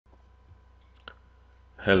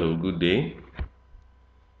Hello, good day,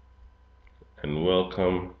 and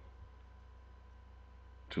welcome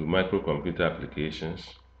to Microcomputer Applications.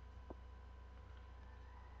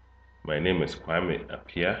 My name is Kwame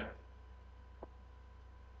Appiah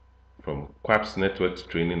from Kwaps Networks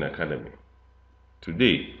Training Academy.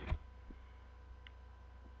 Today,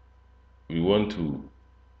 we want to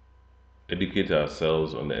educate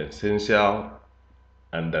ourselves on the essential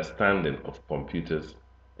understanding of computers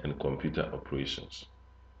and computer operations.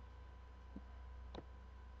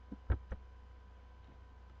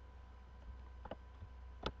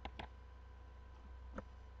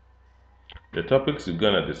 The topics we're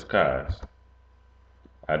going to discuss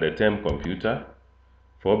are the term computer,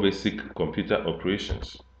 4 basic computer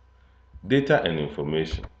operations, data and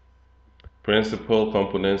information, principal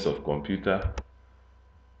components of computer,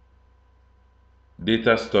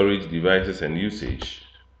 data storage devices and usage,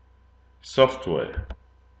 software.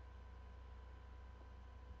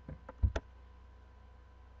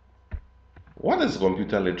 What is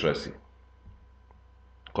computer literacy?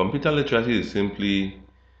 Computer literacy is simply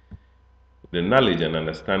the knowledge and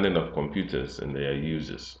understanding of computers and their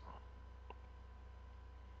users.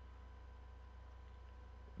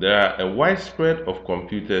 There are a widespread of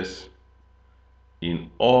computers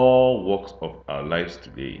in all walks of our lives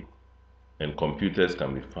today, and computers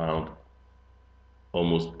can be found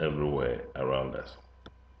almost everywhere around us.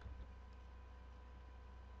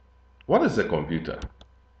 What is a computer?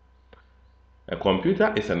 A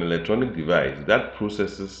computer is an electronic device that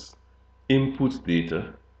processes input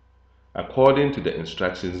data according to the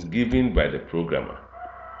instructions given by the programmer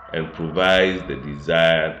and provides the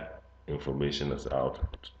desired information as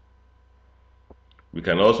output. We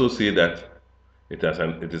can also say that it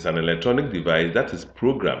is an electronic device that is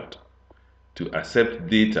programmed to accept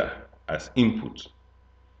data as input,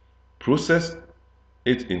 process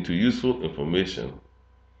it into useful information,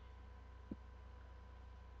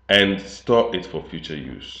 and store it for future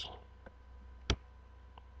use.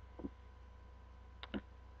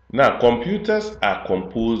 Now, computers are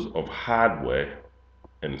composed of hardware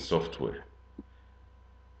and software.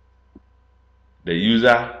 The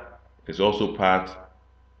user is also part,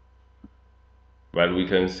 but we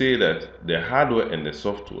can say that the hardware and the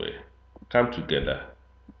software come together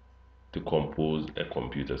to compose a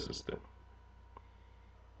computer system.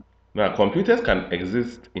 Now, computers can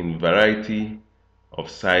exist in variety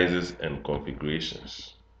of sizes and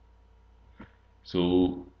configurations.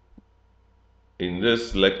 So, in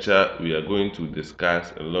this lecture, we are going to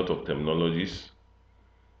discuss a lot of terminologies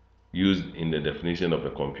used in the definition of a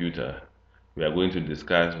computer. We are going to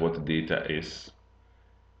discuss what data is.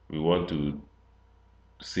 We want to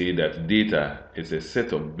say that data is a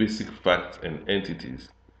set of basic facts and entities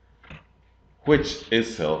which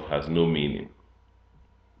itself has no meaning.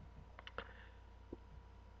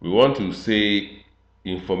 We want to say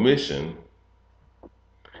information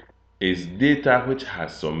is data which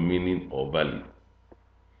has some meaning or value.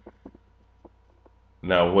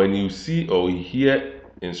 Now, when you see or hear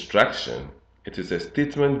instruction, it is a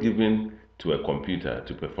statement given to a computer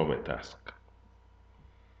to perform a task.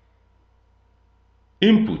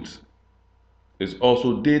 Input is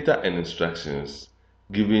also data and instructions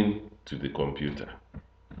given to the computer.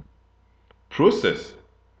 Process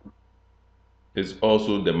is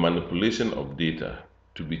also the manipulation of data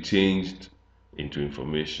to be changed into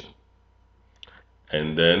information.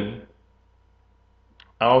 And then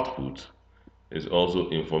output is also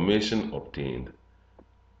information obtained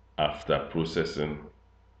after processing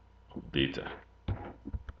of data.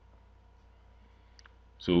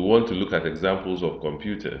 So we want to look at examples of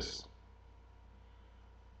computers.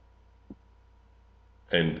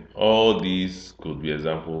 And all these could be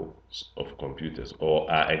examples of computers or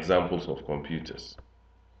are examples of computers.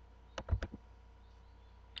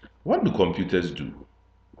 What do computers do?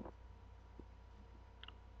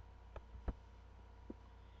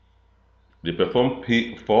 They perform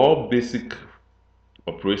 4 basic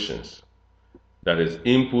operations, that is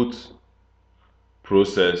input,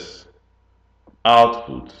 process,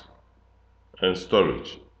 output, and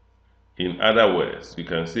storage. In other words, we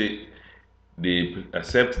can say they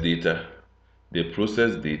accept data, they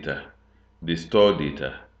process data, they store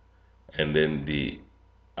data, and then they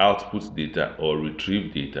output data or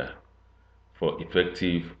retrieve data for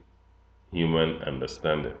effective human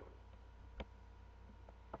understanding.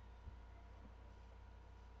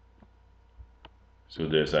 So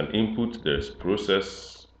there's an input, there's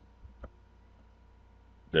process,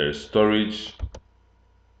 there's storage,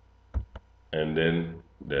 and then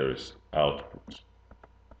there is output.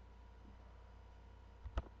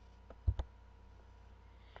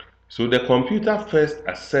 So the computer first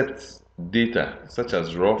accepts data such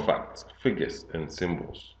as raw facts, figures, and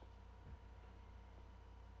symbols.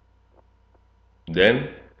 Then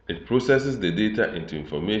it processes the data into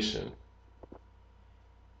information,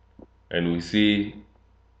 and we see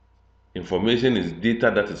information is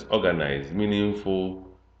data that is organized, meaningful,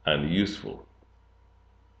 and useful.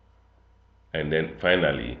 And then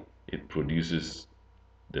finally, it produces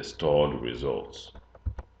the stored results.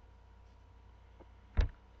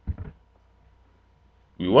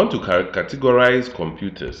 We want to categorize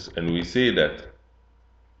computers, and we say that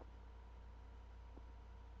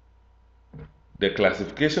the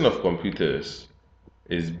classification of computers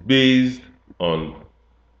is based on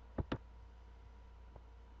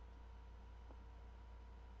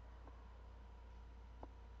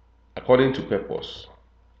according to purpose,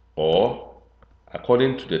 or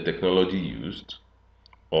according to the technology used,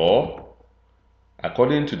 or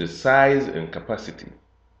according to the size and capacity.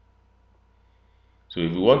 So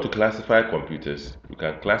if we want to classify computers, we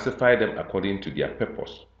can classify them according to their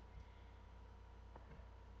purpose.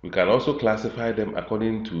 We can also classify them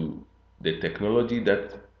according to the technology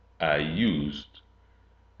that are used,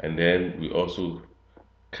 and then we also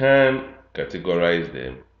can categorize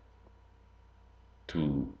them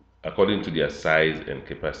according to their size and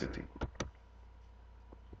capacity.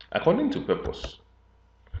 According to purpose.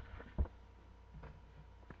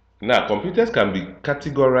 Now, computers can be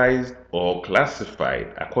categorized or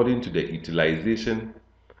classified according to the utilization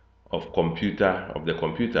of the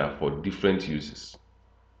computer for different uses.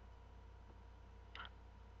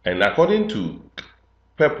 And according to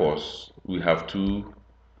purpose, we have two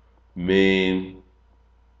main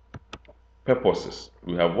purposes.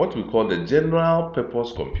 We have what we call the general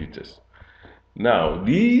purpose computers. Now,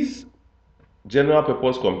 these general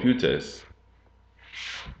purpose computers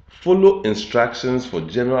follow instructions for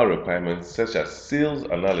general requirements such as sales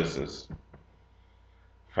analysis,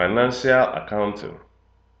 financial accounting,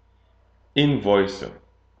 invoicing,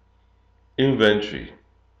 inventory,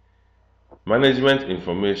 management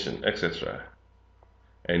information, etc.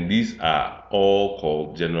 And these are all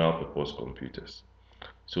called general purpose computers.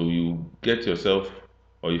 So you get yourself,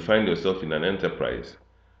 or you find yourself in an enterprise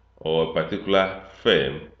or a particular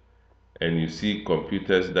firm, and you see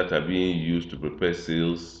computers that are being used to prepare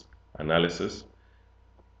sales analysis.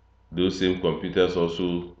 Those same computers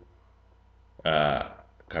also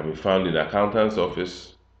can be found in the accountant's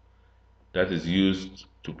office, that is used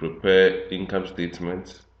to prepare income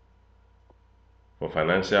statements for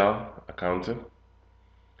financial accounting,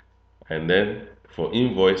 and then for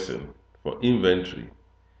invoicing, for inventory,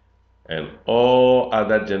 and all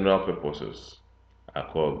other general purposes are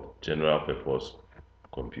called general purpose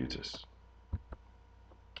computers.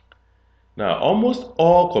 Now, almost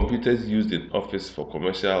all computers used in office for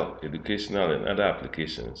commercial, educational, and other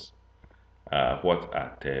applications are what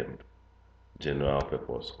are termed general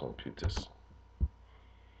purpose computers.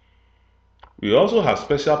 We also have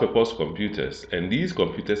special purpose computers, and these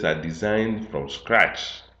computers are designed from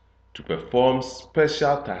scratch to perform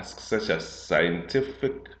special tasks such as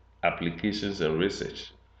scientific applications and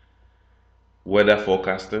research, weather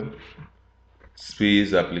forecasting,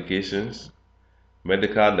 space applications,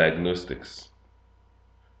 medical diagnostics,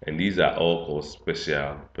 and these are all called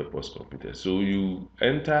special purpose computers. So you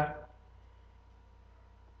enter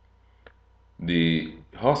the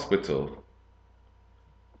hospital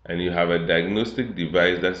and you have a diagnostic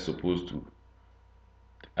device that's supposed to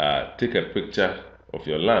take a picture of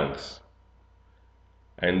your lungs,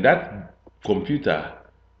 and that computer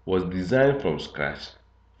was designed from scratch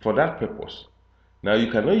for that purpose. Now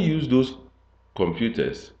you cannot use those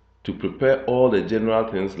computers to prepare all the general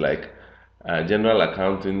things like general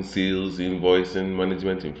accounting, sales, invoicing,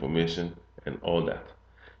 management information, and all that.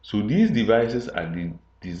 So these devices are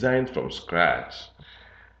designed from scratch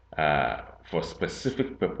for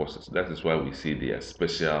specific purposes. That is why we say they are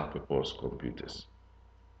special purpose computers.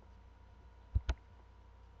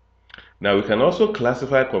 Now we can also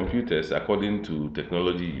classify computers according to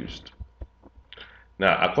technology used.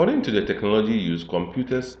 Now, according to the technology used,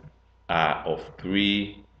 computers are of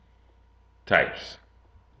three types.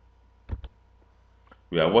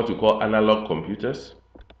 We have what we call analog computers.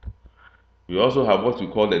 We also have what we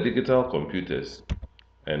call the digital computers,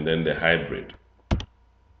 and then the hybrid.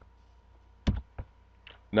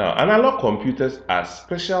 Now, analog computers are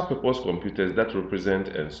special purpose computers that represent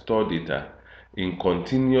and store data in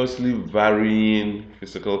continuously varying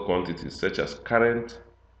physical quantities such as current,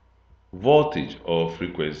 voltage, or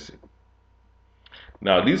frequency.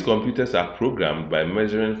 Now, these computers are programmed by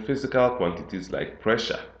measuring physical quantities like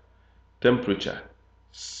pressure, temperature,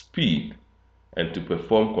 speed, and to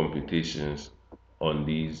perform computations on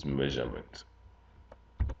these measurements.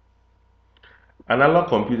 Analog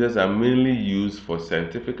computers are mainly used for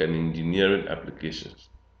scientific and engineering applications.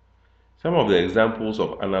 Some of the examples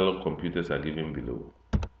of analog computers are given below.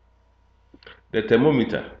 The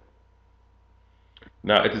thermometer.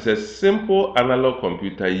 Now, it is a simple analog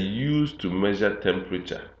computer used to measure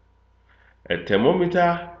temperature. A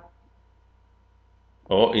thermometer,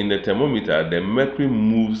 or in a thermometer, the mercury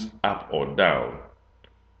moves up or down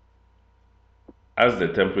as the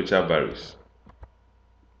temperature varies.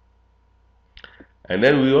 And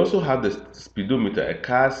then we also have the speedometer, a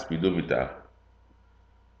car speedometer,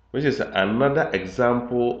 which is another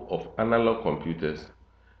example of analog computers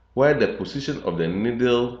where the position of the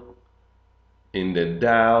needle in the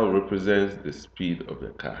dial represents the speed of the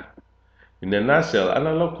car. In a nutshell,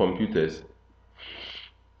 analog computers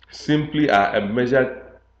simply are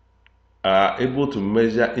able to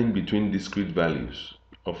measure in between discrete values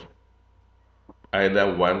of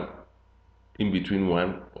either one, in between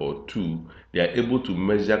 1 or 2. They are able to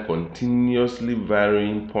measure continuously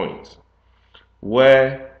varying points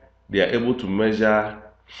where they are able to measure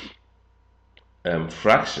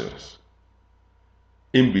fractions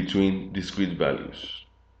in between discrete values.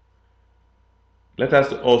 Let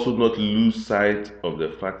us also not lose sight of the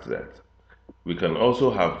fact that we can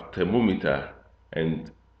also have thermometer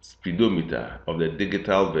and speedometer of the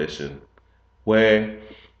digital version where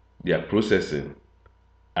their processing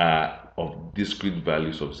are of discrete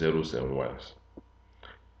values of zeros and ones.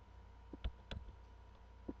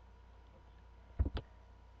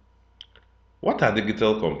 What are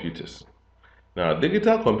digital computers? Now,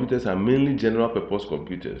 digital computers are mainly general purpose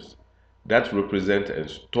computers that represent and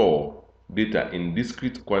store data in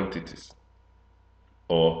discrete quantities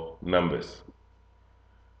or numbers.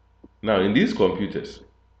 Now, in these computers,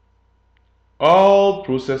 all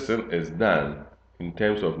processing is done in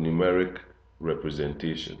terms of numeric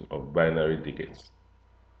representation of binary digits.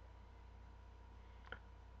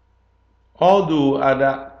 Although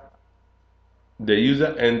the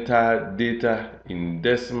user enter data in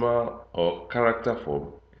decimal or character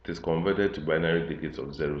form, it is converted to binary digits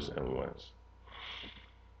of zeros and ones.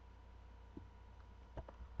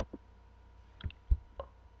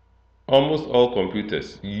 Almost all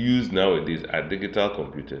computers used nowadays are digital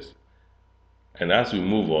computers. And as we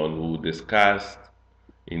move on, we will discuss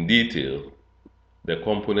in detail the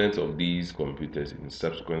components of these computers in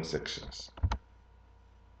subsequent sections.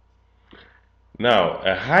 Now,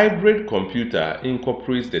 a hybrid computer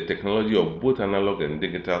incorporates the technology of both analog and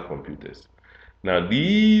digital computers. Now,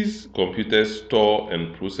 these computers store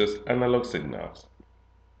and process analog signals,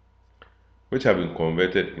 which have been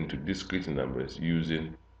converted into discrete numbers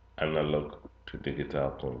using analog to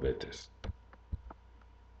digital converters.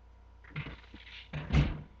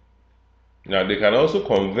 Now, they can also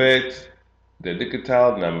convert the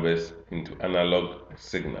digital numbers into analog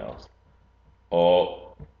signals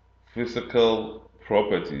or physical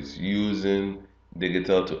properties using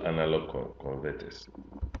digital to analog converters.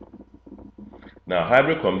 Now,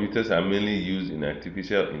 hybrid computers are mainly used in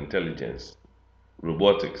artificial intelligence,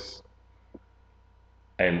 robotics,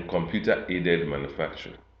 and computer-aided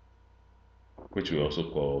manufacturing, which we also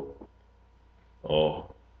call, or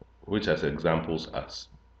which as examples as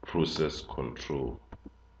process control.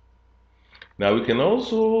 Now, we can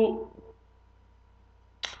also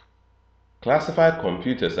classify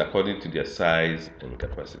computers according to their size and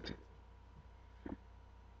capacity.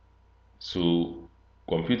 So,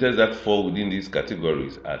 computers that fall within these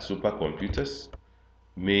categories are supercomputers,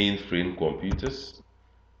 mainframe computers,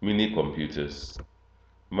 mini computers,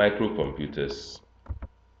 microcomputers.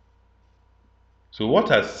 So,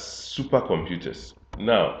 what are supercomputers?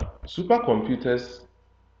 Now, supercomputers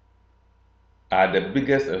are the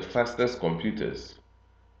biggest and fastest computers,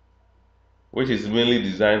 which is mainly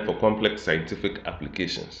designed for complex scientific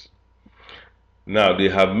applications. Now, they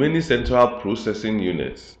have many central processing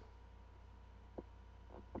units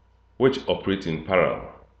which operate in parallel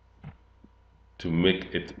to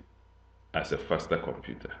make it as a faster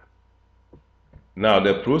computer. Now,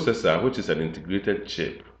 the processor, which is an integrated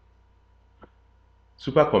chip,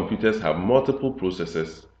 supercomputers have multiple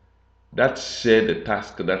processors that share the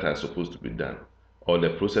tasks that are supposed to be done, or the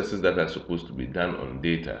processes that are supposed to be done on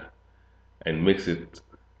data, and makes it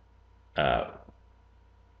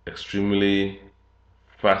extremely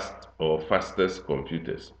fast or fastest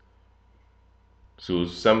computers. So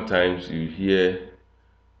sometimes you hear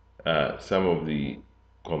some of the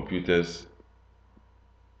computers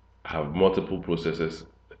have multiple processors.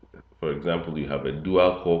 For example, you have a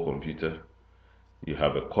dual core computer, you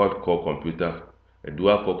have a quad core computer. A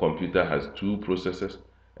dual core computer has 2 processors,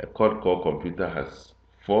 a quad core computer has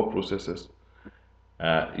 4 processors.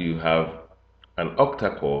 You have an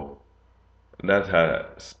octa core that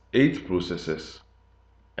has 8 processors,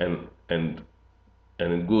 and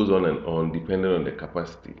it goes on and on depending on the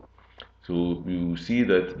capacity. So you see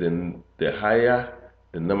that then the higher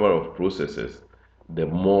the number of processors, the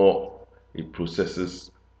more it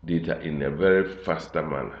processes data in a very faster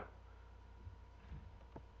manner,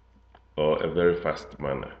 or a very fast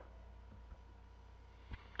manner.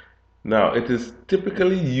 Now, it is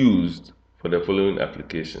typically used for the following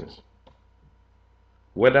applications: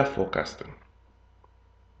 weather forecasting.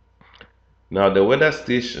 Now, the weather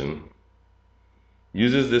station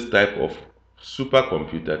uses this type of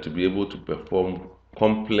supercomputer to be able to perform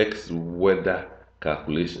complex weather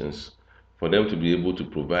calculations, for them to be able to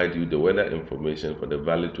provide you the weather information for the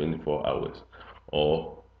valid 24 hours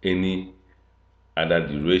or any other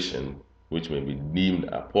duration which may be deemed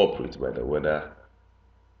appropriate by the weather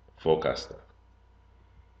forecaster.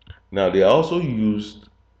 Now, they are also used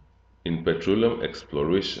in petroleum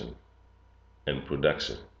exploration and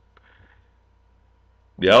production.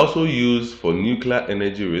 They are also used for nuclear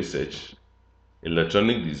energy research,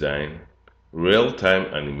 electronic design,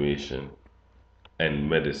 real-time animation, and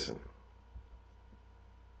medicine.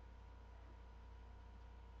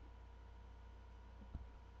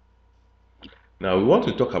 Now we want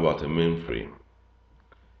to talk about a mainframe.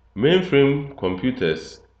 Mainframe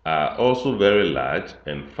computers are also very large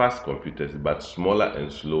and fast computers, but smaller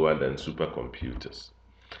and slower than supercomputers.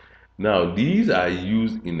 Now these are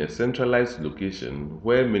used in a centralized location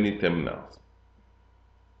where many terminals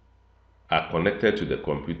are connected to the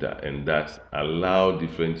computer, and thus allow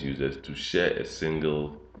different users to share a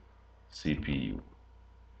single CPU.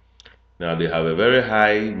 Now they have a very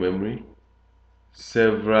high memory,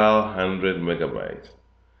 several hundred megabytes,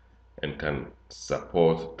 and can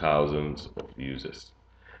support thousands of users.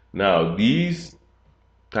 Now these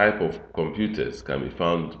type of computers can be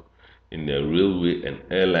found in the railway and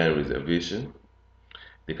airline reservation.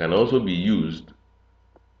 They can also be used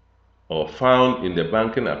or found in the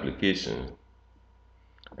banking application,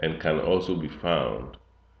 and can also be found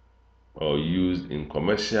or used in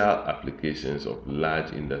commercial applications of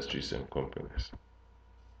large industries and companies.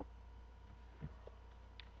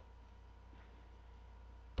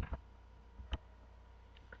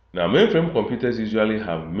 Now, mainframe computers usually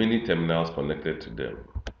have many terminals connected to them,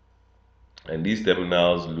 and these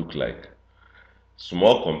terminals look like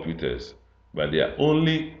small computers, but they are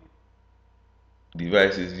only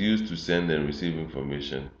devices used to send and receive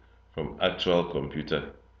information from actual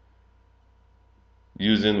computer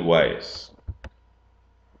using wires.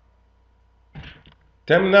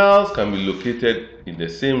 Terminals can be located in the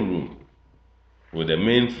same room with the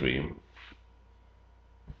mainframe,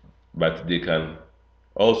 but they can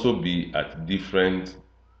also be at different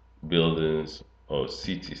buildings or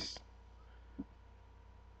cities.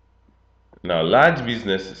 Now, large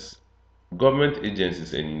businesses, government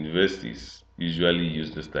agencies, and universities usually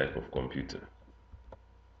use this type of computer.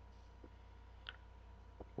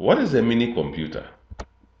 What is a mini computer?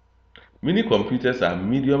 Mini computers are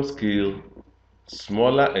medium scale,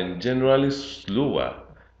 smaller, and generally slower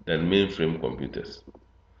than mainframe computers.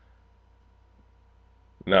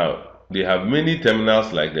 Now, they have many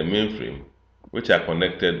terminals like the mainframe, which are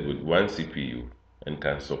connected with one CPU and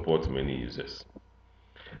can support many users.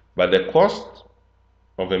 But the cost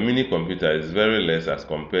of a mini computer is very less as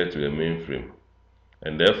compared to a mainframe,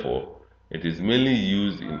 and therefore it is mainly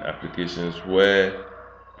used in applications where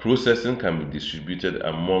processing can be distributed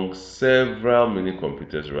among several mini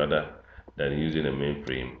computers rather than using a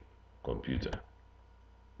mainframe computer.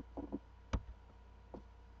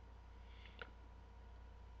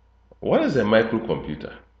 What is a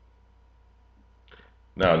microcomputer?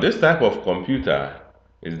 Now, this type of computer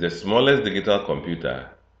is the smallest digital computer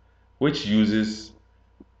which uses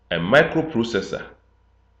a microprocessor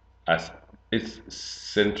as its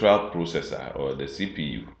central processor, or the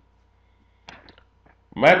CPU.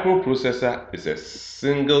 Microprocessor is a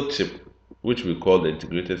single chip which we call the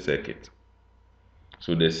integrated circuit.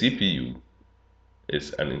 So the CPU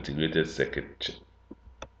is an integrated circuit chip.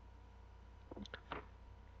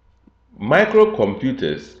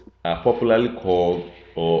 Microcomputers are popularly called,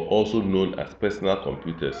 or also known as, personal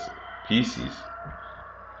computers, PCs.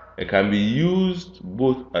 It can be used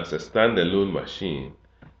both as a standalone machine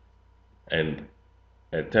and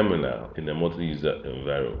a terminal in a multi-user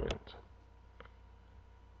environment.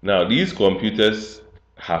 Now, these computers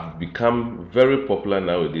have become very popular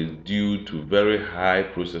nowadays due to very high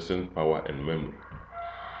processing power and memory.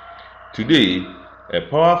 Today, a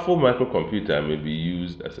powerful microcomputer may be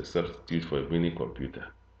used as a substitute for a mini computer.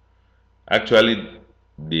 Actually,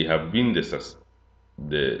 they have been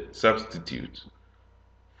the substitute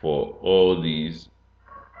for all these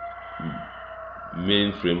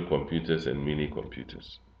mainframe computers and mini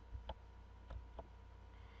computers.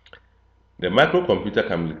 The microcomputer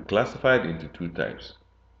can be classified into two types.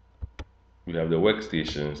 We have the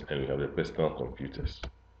workstations and we have the personal computers.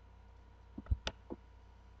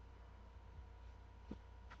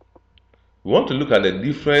 We want to look at the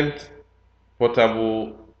different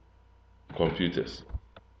portable computers.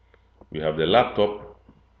 We have the laptop,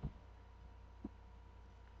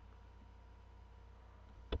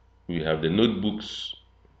 we have the notebooks,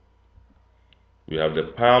 we have the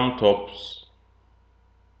palm tops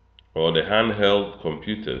or the handheld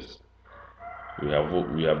computers, we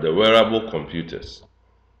have the wearable computers.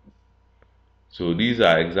 So these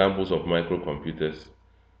are examples of microcomputers,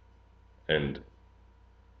 and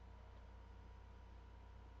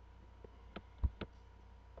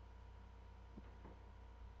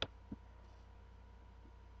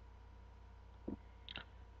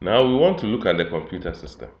now we want to look at the computer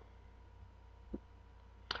system.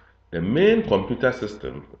 The main computer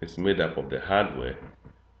system is made up of the hardware,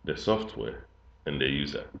 the software, and the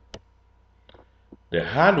user. The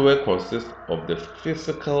hardware consists of the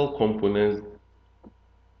physical components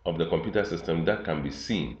of the computer system that can be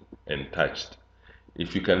seen and touched.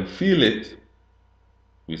 If you can feel it,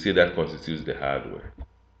 we say that constitutes the hardware.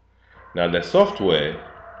 Now the software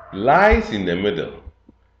lies in the middle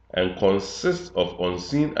and consists of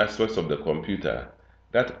unseen aspects of the computer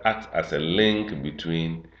that act as a link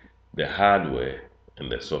between the hardware and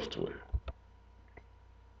the software.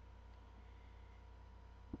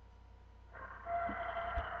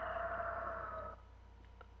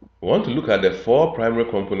 We want to look at the four primary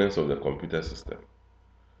components of the computer system.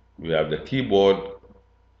 We have the keyboard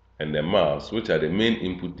and the mouse, which are the main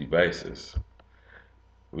input devices.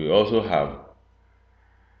 We also have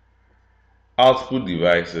output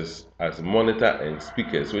devices as monitor and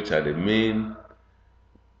speakers, which are the main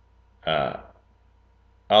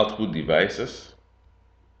output devices.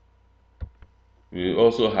 We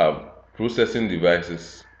also have processing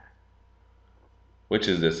devices, which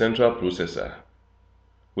is the central processor,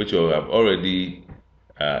 which we have already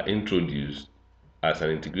introduced as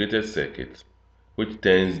an integrated circuit, which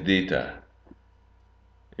turns data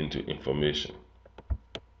into information.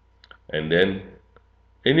 And then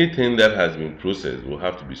anything that has been processed will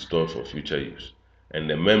have to be stored for future use. And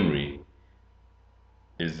the memory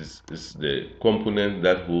is the component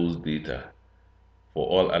that holds data for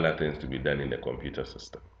all other things to be done in the computer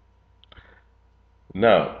system.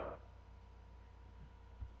 Now,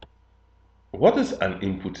 what is an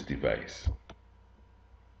input device?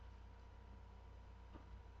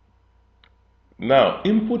 Now,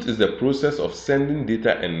 input is the process of sending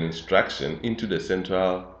data and instruction into the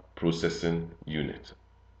central processing unit.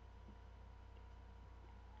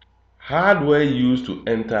 Hardware used to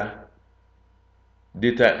enter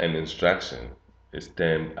data and instruction is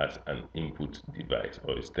termed as an input device,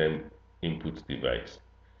 or is termed input device.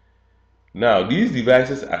 Now, these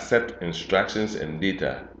devices accept instructions and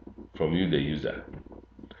data from you, the user.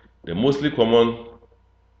 The mostly commonly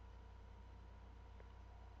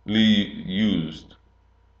used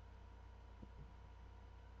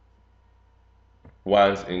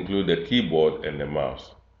ones include the keyboard and the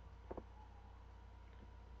mouse.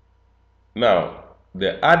 Now,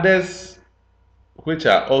 the others which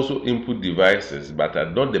are also input devices but are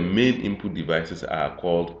not the main input devices are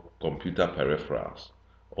called computer peripherals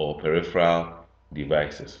or peripheral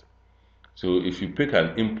devices. So if you pick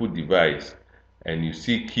an input device and you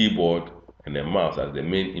see keyboard and a mouse as the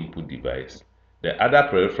main input device, the other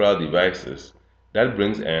peripheral devices that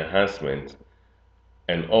brings enhancement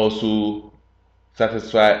and also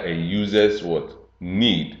satisfy a user's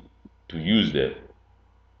need to use them.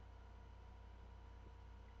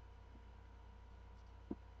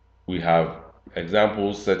 We have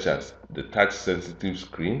examples such as the touch sensitive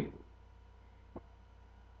screen.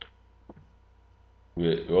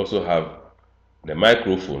 We also have the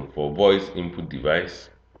microphone for voice input device.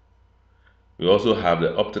 We also have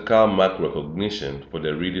the optical mark recognition for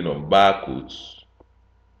the reading of barcodes,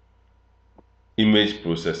 image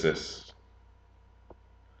processors,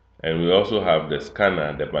 and we also have the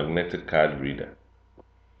scanner, the magnetic card reader.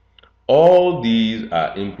 All these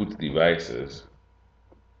are input devices,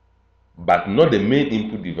 but not the main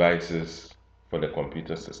input devices for the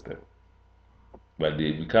computer system. But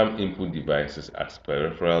they become input devices as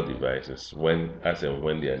peripheral devices as and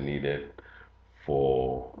when they are needed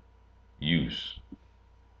for use.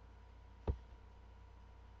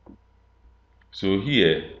 So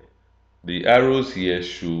here, the arrows here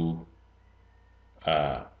show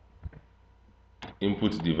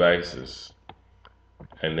input devices,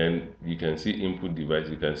 and then you can see input device,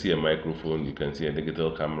 you can see a microphone, you can see a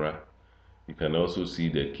digital camera, You can also see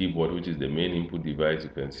the keyboard, which is the main input device. You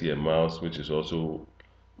can see a mouse, which is also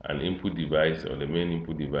an input device or the main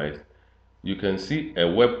input device. You can see a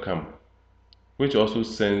webcam, which also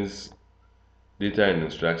sends data and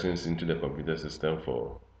instructions into the computer system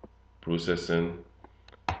for processing.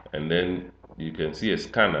 And then you can see a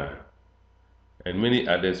scanner and many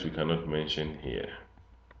others we cannot mention here.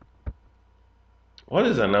 What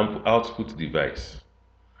is an output device?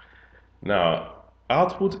 Now,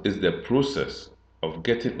 output is the process of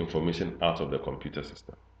getting information out of the computer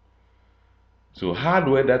system. So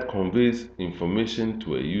hardware that conveys information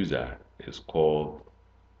to a user is called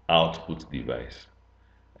output device.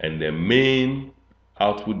 And the main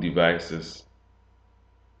output devices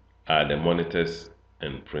are the monitors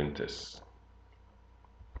and printers.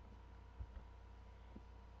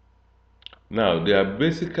 Now, there are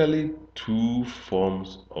basically two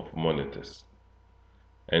forms of monitors.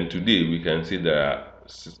 And today we can see there are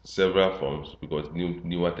several forms because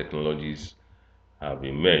newer technologies have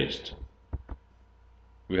emerged.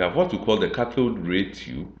 We have what we call the cathode ray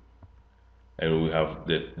tube, and we have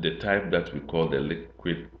the type that we call the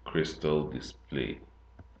liquid crystal display.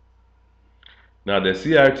 Now, the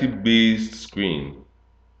CRT based screen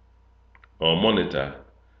or monitor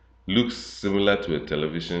looks similar to a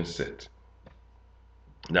television set.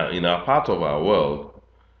 Now, in our part of our world,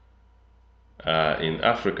 in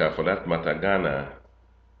Africa for that matter, Ghana,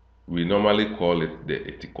 we normally call it the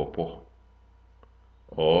etikopo,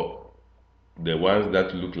 or the ones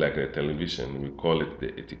that look like a television, we call it the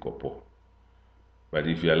etikopo. But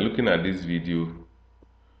if you are looking at this video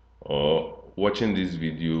or watching this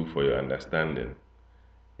video for your understanding,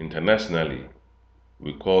 internationally,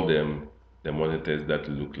 we call them the monitors that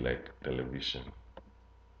look like television.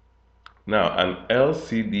 Now, an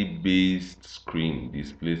LCD-based screen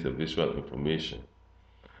displays the visual information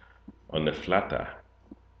on a flatter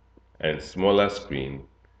and smaller screen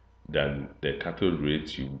than the cathode ray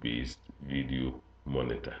tube-based video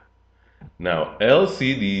monitor. Now,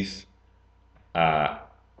 LCDs are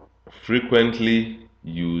frequently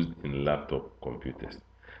used in laptop computers.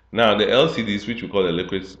 Now, the LCDs, which we call the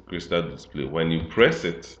liquid crystal display, when you press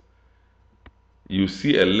it, you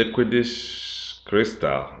see a liquidish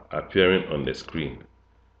crystal appearing on the screen.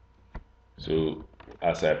 So,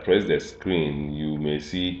 as I press the screen, you may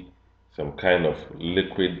see some kind of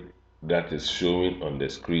liquid that is showing on the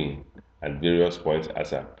screen at various points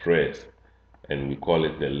as I press, and we call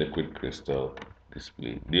it the liquid crystal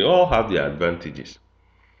display. They all have their advantages,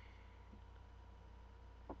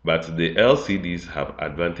 but the LCDs have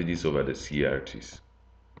advantages over the CRTs.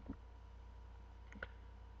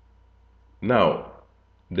 Now,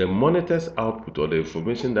 the monitor's output, or the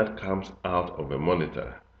information that comes out of a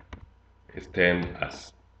monitor, is termed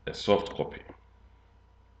as a soft copy.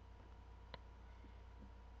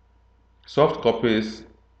 Soft copies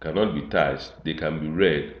cannot be touched, they can be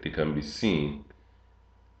read, they can be seen,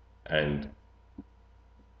 and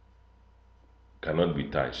cannot be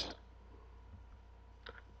touched.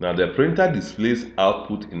 Now, the printer displays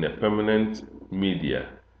output in a permanent media,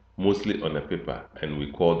 mostly on a paper, and we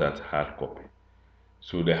call that hard copy.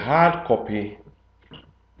 So the hard copy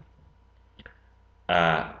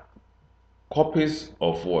are copies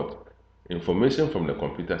of what? Information from the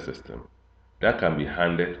computer system that can be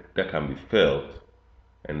handed, that can be felt,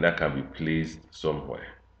 and that can be placed somewhere.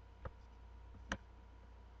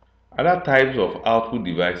 Other types of output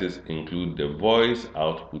devices include the voice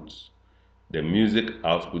outputs, the music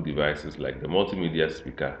output devices like the multimedia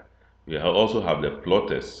speaker. We also have the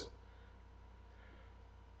plotters.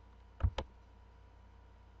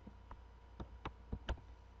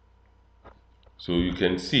 So you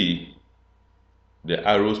can see the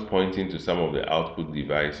arrows pointing to some of the output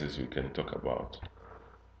devices we can talk about.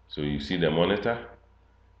 So you see the monitor,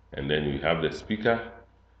 and then we have the speaker.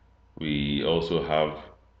 We also have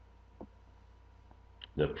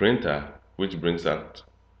the printer, which brings out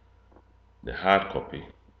the hard copy.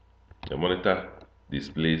 The monitor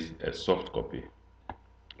displays a soft copy.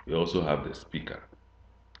 We also have the speaker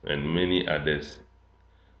and many others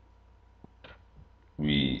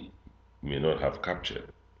we may not have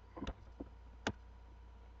captured.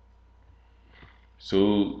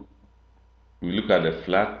 So we look at the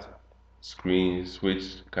flat screens which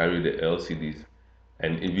carry the LCDs,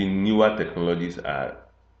 and even newer technologies have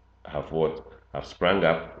sprung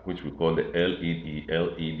up, which we call the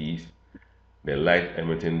LEDs, the light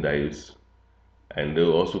emitting diodes, and they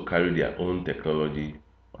also carry their own technology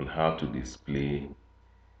on how to display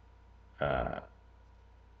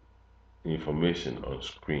information on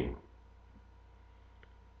screen.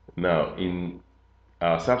 Now, in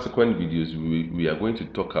our subsequent videos, we are going to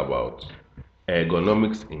talk about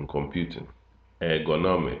ergonomics in computing.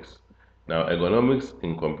 ergonomics. Now, ergonomics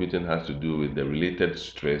in computing has to do with the related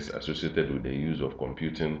stress associated with the use of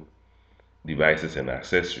computing devices and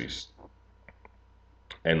accessories.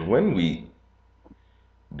 And when we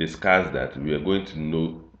discuss that, we are going to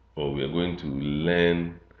know, or we are going to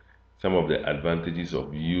learn some of the advantages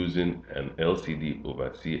of using an LCD over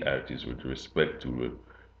CRTs with respect to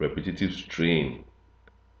repetitive strain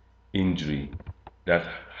injury that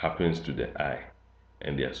happens to the eye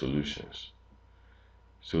and their solutions.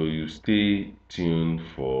 So you stay tuned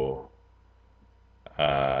for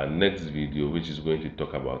our next video, which is going to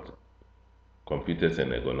talk about computers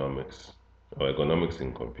and ergonomics, or ergonomics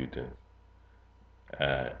in computing.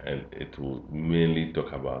 And it will mainly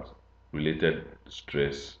talk about related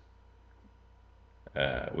stress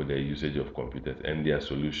with the usage of computers and their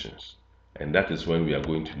solutions. And that is when we are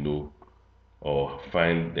going to know or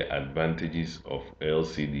find the advantages of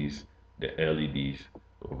LCDs, the LEDs,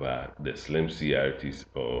 over the slim CRTs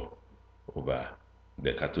or over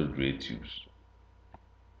the cathode ray tubes.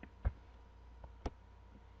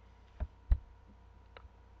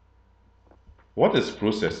 What is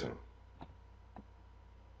processing?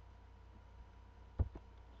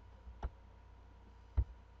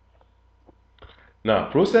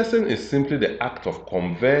 Now, processing is simply the act of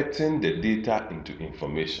converting the data into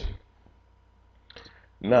information.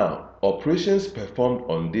 Now, operations performed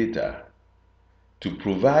on data to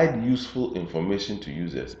provide useful information to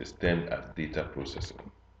users is termed as data processing.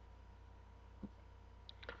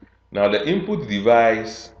 Now, the input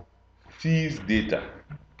device feeds data,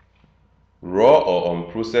 raw or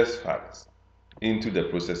unprocessed facts, into the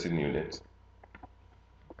processing unit.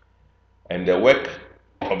 And the work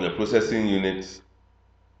of the processing unit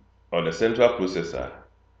or the central processor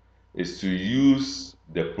is to use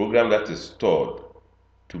the program that is stored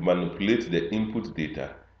to manipulate the input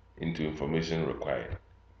data into information required.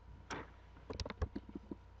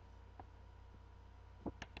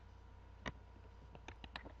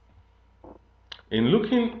 In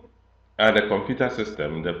looking at the computer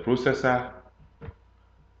system, the processor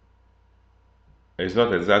is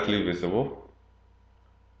not exactly visible,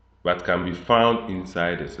 but can be found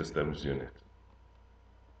inside the systems unit.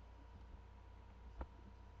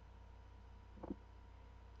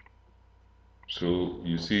 So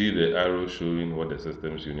you see the arrow showing what the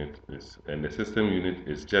systems unit is, and the system unit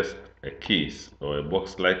is just a case or a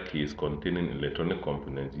box-like case containing electronic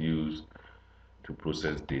components used to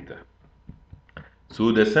process data.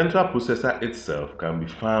 So the central processor itself can be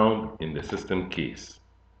found in the system case.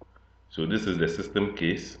 So this is the system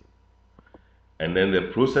case, and then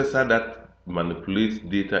the processor that manipulates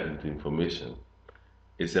data into information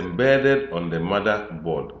is embedded on the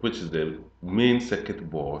motherboard, which is the main circuit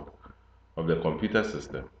board of the computer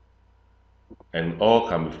system, and all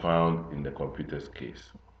can be found in the computer's case.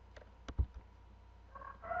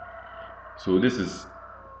 So this is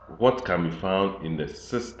what can be found in the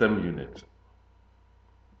system unit.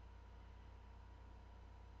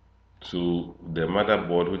 So the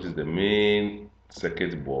motherboard, which is the main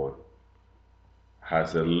circuit board,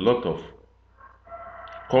 has a lot of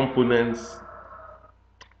components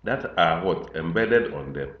that are embedded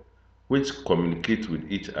on them, which communicate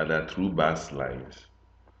with each other through bus lines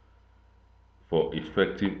for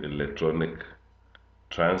effective electronic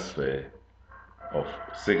transfer of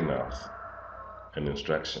signals and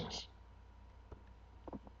instructions.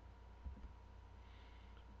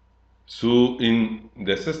 So in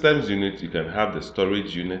the systems unit, you can have the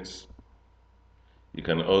storage units. You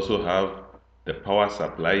can also have the power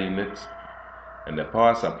supply unit, and the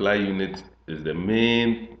power supply unit is the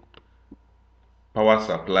main power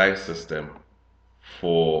supply system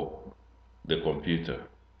for the computer.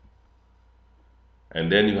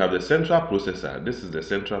 And then you have the central processor. This is the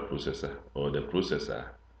central processor, or the processor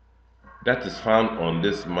that is found on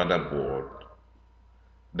this motherboard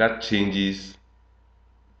that changes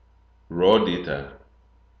raw data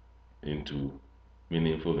into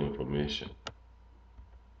meaningful information.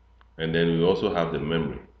 And then we also have the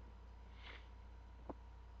memory.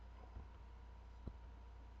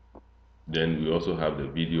 Then we also have the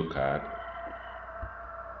video card.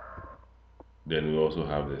 Then we also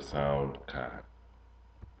have the sound card.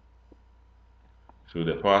 So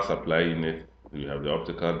the power supply unit, we have the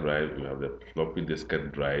optical drive, we have the floppy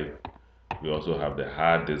diskette drive, we also have the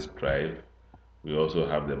hard disk drive, we also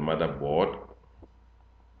have the motherboard,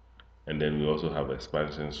 and then we also have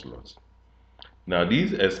expansion slots. Now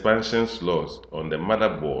these expansion slots on the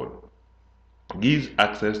motherboard gives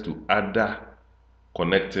access to other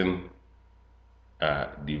connecting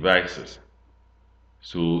devices.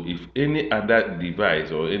 So if any other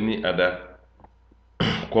device or any other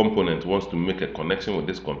component wants to make a connection with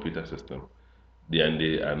this computer system, they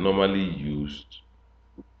are normally used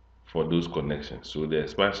for those connections. So the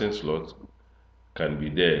expansion slot can be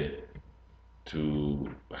there to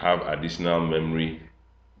have additional memories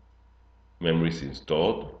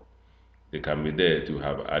installed. They can be there to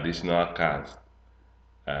have additional cards,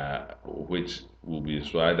 which will be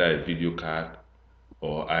so either a video card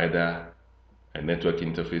or either a network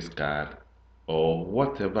interface card or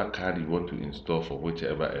whatever card you want to install for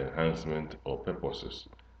whichever enhancement or purposes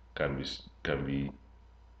can be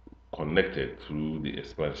connected through the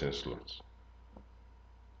expansion slots.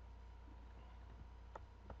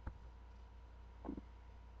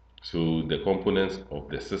 So the components of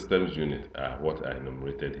the systems unit are what I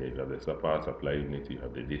enumerated here. You have the power supply unit, you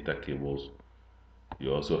have the data cables,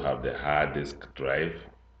 you also have the hard disk drive,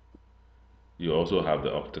 you also have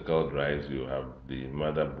the optical drives, you have the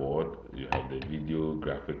motherboard, you have the video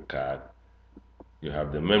graphic card, you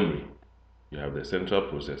have the memory, you have the central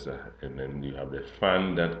processor, and then you have the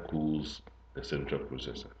fan that cools the central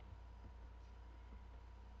processor.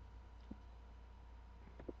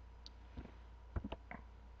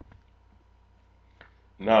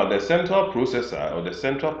 Now, the central processor or the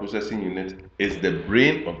central processing unit is the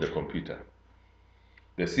brain of the computer.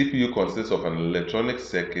 The CPU consists of an electronic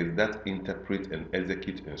circuit that interprets and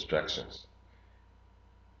executes instructions.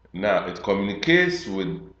 Now, it communicates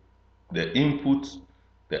with the input,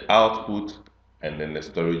 the output, and then the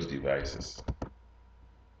storage devices.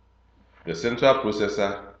 The central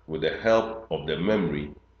processor, with the help of the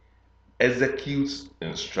memory, executes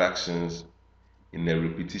instructions in a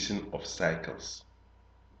repetition of cycles.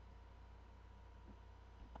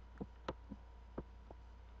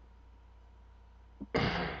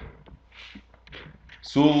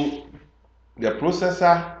 So the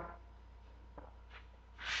processor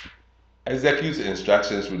executes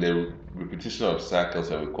instructions with a repetition of cycles,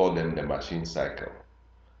 and we call them the machine cycle.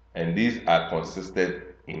 And these are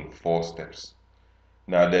consisted in 4 steps.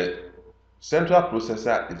 Now, the central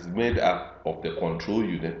processor is made up of the control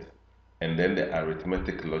unit and then the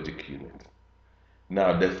arithmetic logic unit.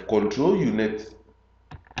 Now, the control unit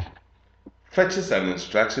fetches an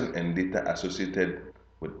instruction and data associated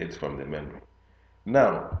with it from the memory.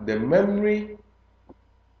 Now, the memory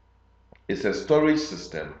is a storage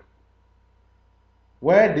system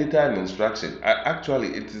where data and instruction actually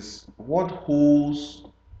it is what holds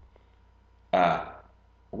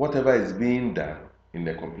whatever is being done in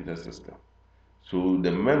the computer system. So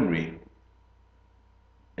the memory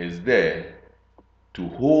is there to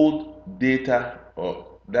hold data or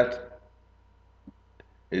that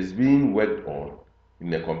is being worked on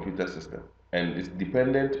in the computer system, and it's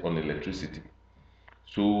dependent on electricity.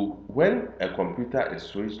 So when a computer is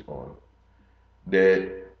switched on,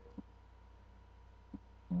 the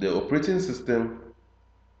operating system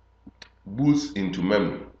boots into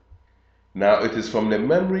memory. Now it is from the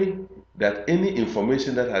memory that any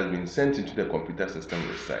information that has been sent into the computer system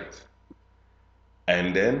resides.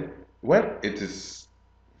 And then when it is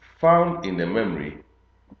found in the memory,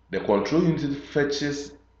 the control unit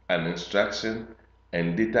fetches an instruction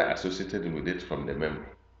and data associated with it from the memory.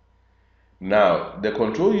 Now, the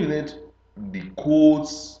control unit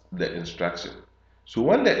decodes the instruction. So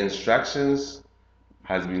when the instructions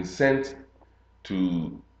has been sent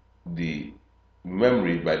to the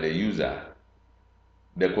memory by the user,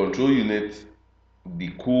 the control unit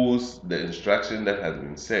decodes the instruction that has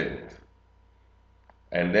been sent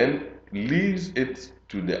and then leaves it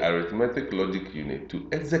to the arithmetic logic unit to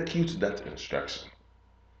execute that instruction.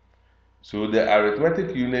 So the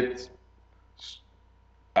arithmetic unit,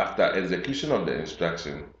 after execution of the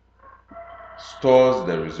instruction, stores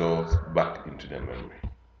the results back into the memory.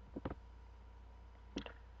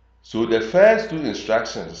 So the first 2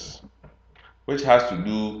 instructions, which has to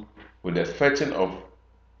do with the fetching of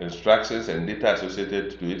instructions and data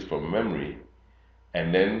associated to it from memory,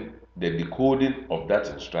 and then the decoding of that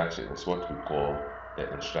instruction, is what we call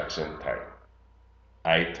the instruction time,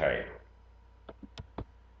 I time.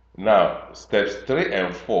 Now, steps 3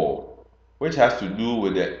 and 4, which has to do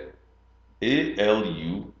with the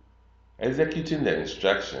ALU, executing the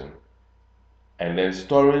instruction and then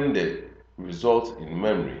storing the results in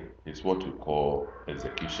memory, is what we call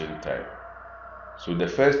execution time. So the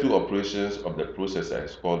first 2 operations of the processor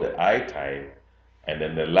is called the I time, and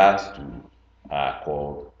then the last 2 are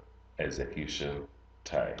called execution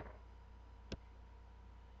time.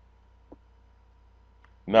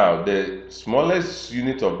 Now, the smallest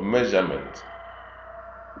unit of measurement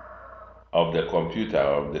of the computer,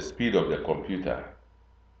 of the speed of the computer,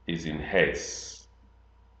 is in hertz.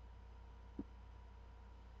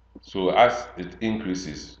 So as it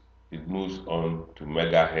increases, it moves on to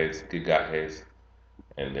megahertz, gigahertz,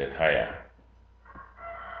 and then higher.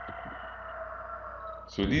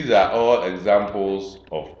 So these are all examples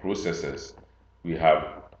of processors. We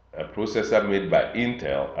have a processor made by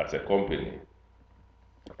Intel as a company,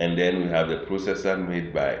 and then we have the processor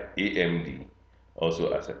made by AMD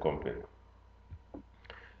also as a company.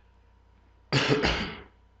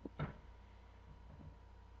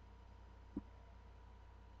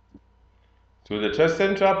 So the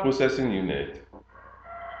central processing unit,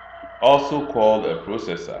 also called a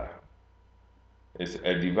processor, is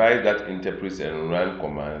a device that interprets and runs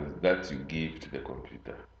commands that you give to the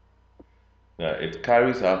computer. Now, it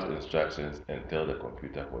carries out instructions and tells the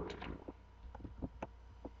computer what to do.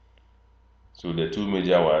 So the two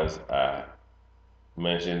major ones are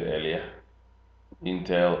mentioned earlier,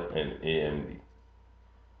 Intel and AMD.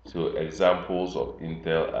 So examples of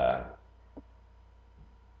Intel are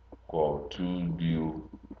Core 2 Duo,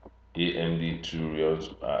 AMD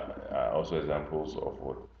Turions are also examples of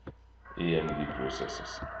what AMD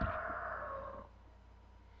processors.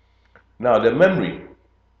 Now the memory.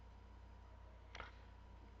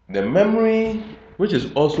 The memory, which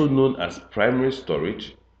is also known as primary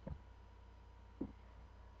storage,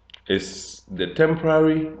 is the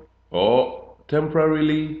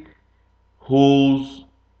temporarily holds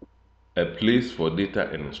a place for data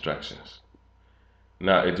and instructions.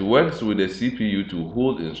 Now it works with the CPU to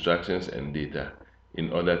hold instructions and data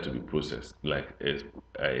in order to be processed, like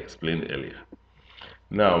I explained earlier.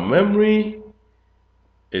 Now memory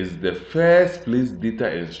is the first place data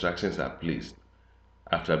and instructions are placed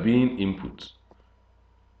after being input.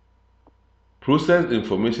 Processed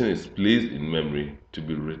information is placed in memory to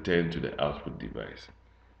be returned to the output device.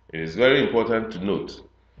 It is very important to note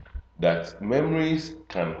that memories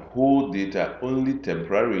can hold data only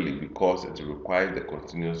temporarily because it requires the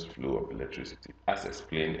continuous flow of electricity, as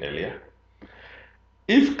explained earlier.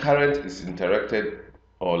 If current is interrupted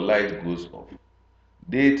or light goes off,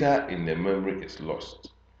 data in the memory is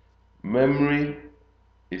lost. Memory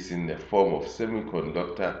is in the form of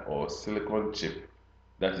semiconductor or silicon chip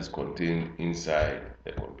that is contained inside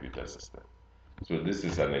the computer system. So this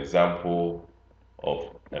is an example of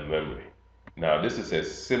a memory. Now this is a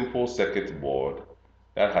simple circuit board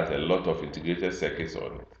that has a lot of integrated circuits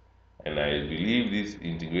on it. And I believe these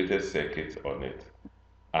integrated circuits on it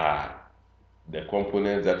are the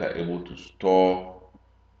components that are able to store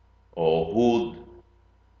or hold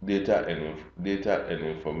data and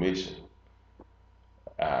information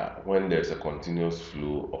when there's a continuous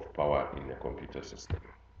flow of power in a computer system.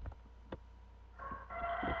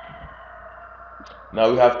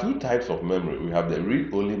 Now we have two types of memory. We have the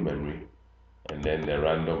read-only memory and then the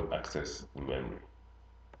random access memory.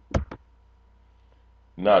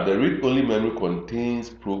 Now the read-only memory contains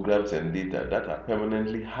programs and data that are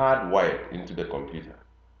permanently hardwired into the computer.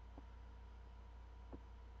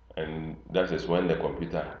 And that is when the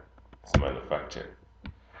computer is manufactured.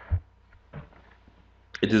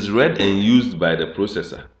 It is read and used by the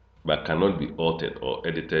processor but cannot be altered or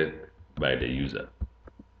edited by the user.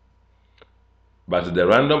 But the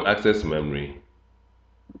random access memory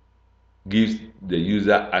gives the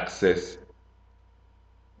user access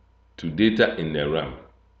to data in the RAM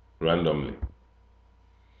randomly.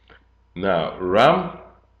 Now, RAM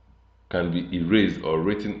can be erased or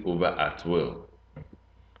written over at will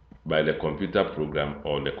by the computer program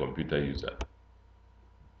or the computer user.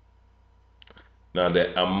 Now,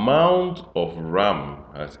 the amount of RAM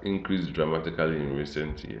has increased dramatically in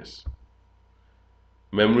recent years.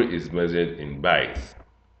 Memory is measured in bytes,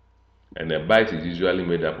 and a byte is usually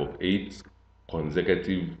made up of 8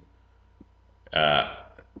 consecutive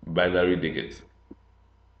binary digits.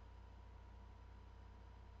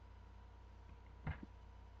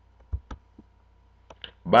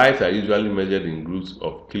 Bytes are usually measured in groups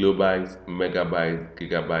of kilobytes, megabytes,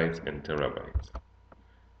 gigabytes, and terabytes,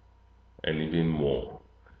 and even more.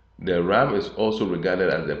 The RAM is also regarded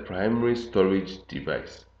as the primary storage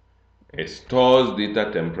device. It stores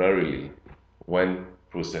data temporarily when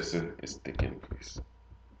processing is taking place.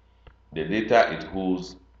 The data it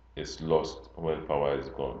holds is lost when power is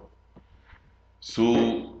gone.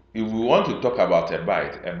 So if we want to talk about a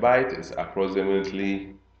byte is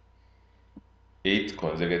approximately 8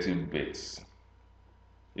 consecutive bits.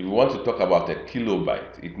 If we want to talk about a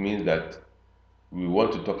kilobyte, it means that we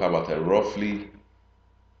want to talk about a roughly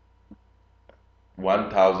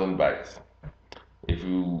 1000 bytes. If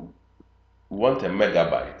you want a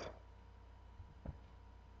megabyte,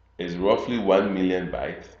 it's roughly 1 million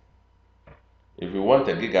bytes. If you want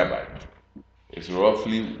a gigabyte, it's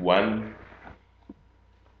roughly 1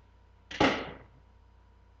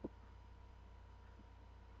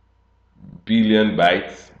 billion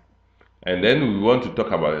bytes. And then we want to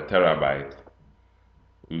talk about a terabyte.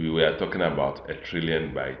 we were talking about 1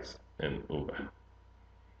 trillion bytes and over.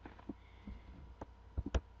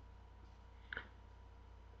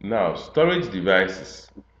 Now, storage devices.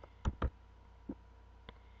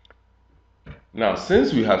 Now,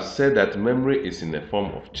 since we have said that memory is in the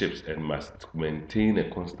form of chips and must maintain a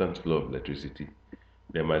constant flow of electricity,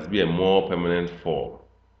 there must be a more permanent form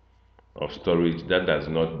of storage that does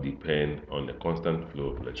not depend on the constant flow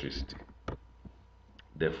of electricity.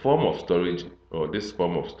 The form of storage, or this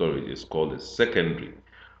form of storage, is called the secondary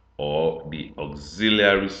or the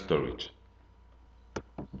auxiliary storage.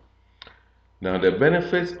 Now, the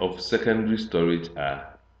benefits of secondary storage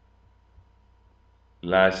are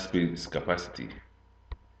large space capacity,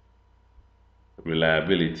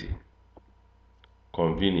 reliability,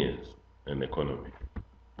 convenience, and economy.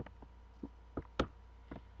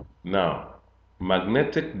 Now,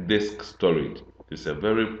 magnetic disk storage is a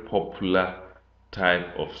very popular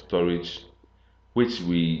type of storage which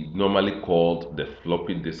we normally call the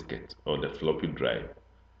floppy diskette or the floppy drive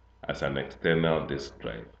as an external disk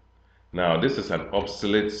drive. Now, this is an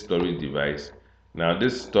obsolete storage device. Now,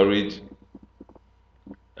 this storage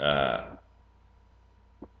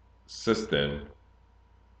system,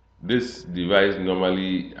 this device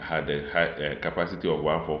normally had a capacity of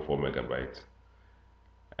 144 megabytes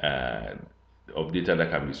of data that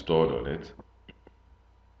can be stored on it.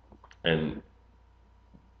 And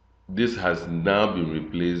this has now been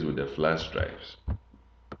replaced with the flash drives.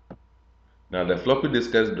 Now, the floppy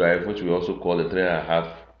diskette drive, which we also call the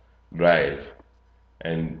 3.5 drive,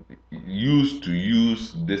 and used to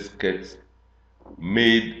use diskettes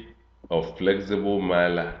made of flexible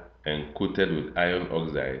mylar and coated with iron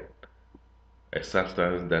oxide, a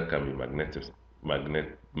substance that can be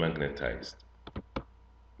magnetized.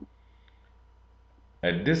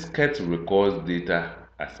 A diskette records data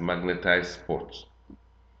as magnetized spots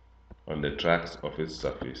on the tracks of its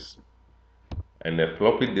surface, and a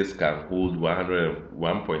floppy disk can hold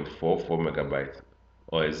 101.44 megabytes,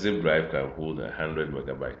 or a zip drive can hold 100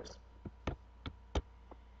 megabytes.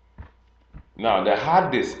 Now, the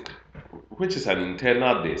hard disk, which is an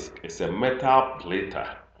internal disk, is a metal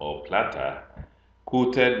platter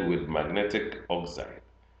coated with magnetic oxide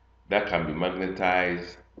that can be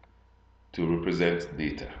magnetized to represent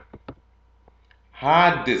data.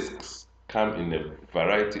 Hard disks come in a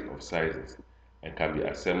variety of sizes and can be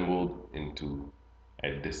assembled into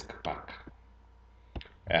a disk pack.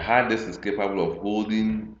 A hard disk is capable of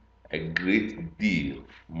holding a great deal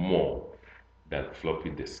more than floppy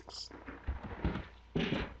disks.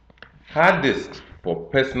 Hard disks for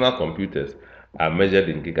personal computers are measured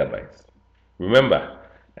in gigabytes. Remember,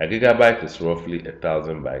 a gigabyte is roughly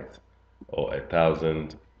 1,000 bytes or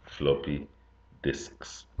 1,000 floppy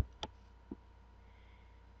disks.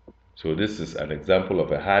 So this is an example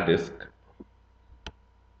of a hard disk.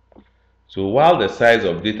 So while the size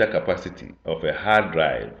of data capacity of a hard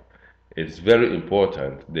drive is very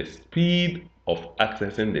important, the speed of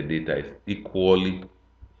accessing the data is equally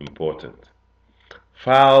important.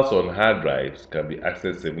 Files on hard drives can be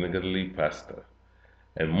accessed significantly faster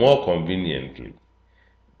and more conveniently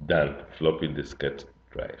than floppy diskette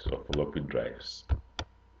drives or floppy drives.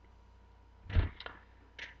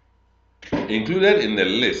 Included in the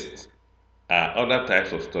list are other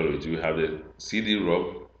types of storage. We have the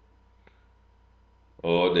CD-ROM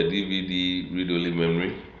or the DVD read-only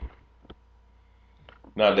memory.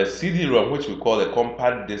 Now, the CD-ROM, which we call the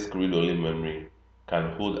compact disc read-only memory,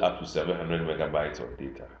 can hold up to 700 megabytes of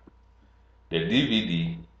data. The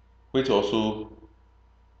DVD, which also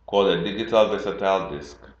called a digital versatile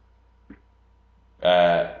disk,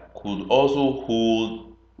 could also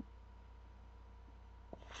hold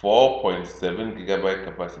 4.7 gigabyte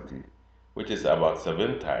capacity, which is about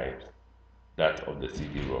 7 times that of the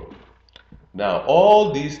CD-ROM. Now,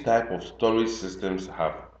 all these type of storage systems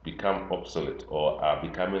have become obsolete or are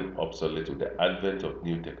becoming obsolete with the advent of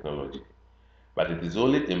new technology. But it is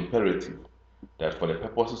only imperative that for the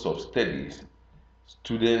purposes of studies,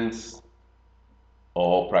 students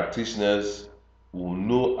or practitioners will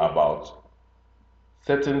know about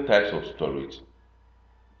certain types of storage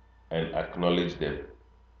and acknowledge them.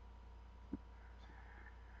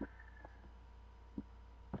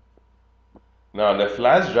 Now, the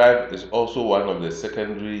flash drive is also one of the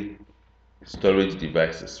secondary storage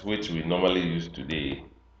devices which we normally use today.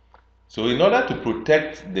 So in order to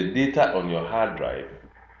protect the data on your hard drive,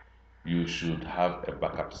 you should have a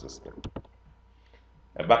backup system.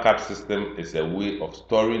 A backup system is a way of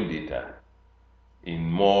storing data in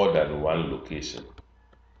more than one location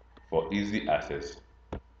for easy access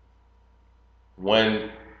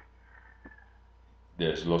when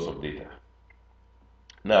there's loss of data.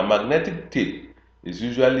 Now, magnetic tape is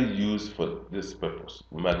usually used for this purpose.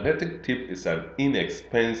 Magnetic tape is an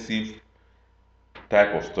inexpensive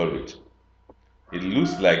type of storage. It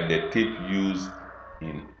looks like the tape used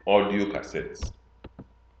in audio cassettes.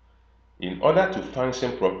 In order to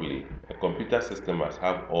function properly, a computer system must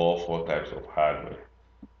have all four types of hardware: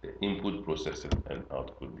 the input, processing, and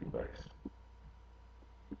output device.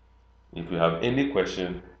 If you have any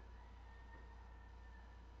question,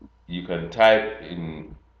 you can type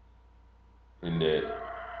in the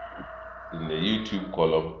YouTube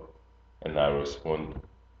column and I'll respond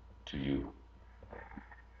to you.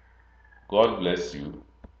 God bless you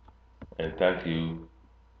and thank you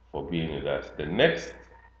for being with us. The next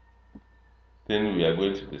thing we are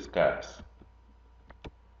going to discuss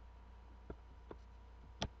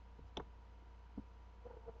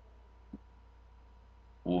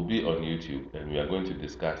will be on YouTube, and we are going to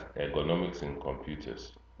discuss ergonomics in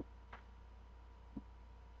computers.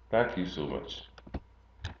 Thank you so much.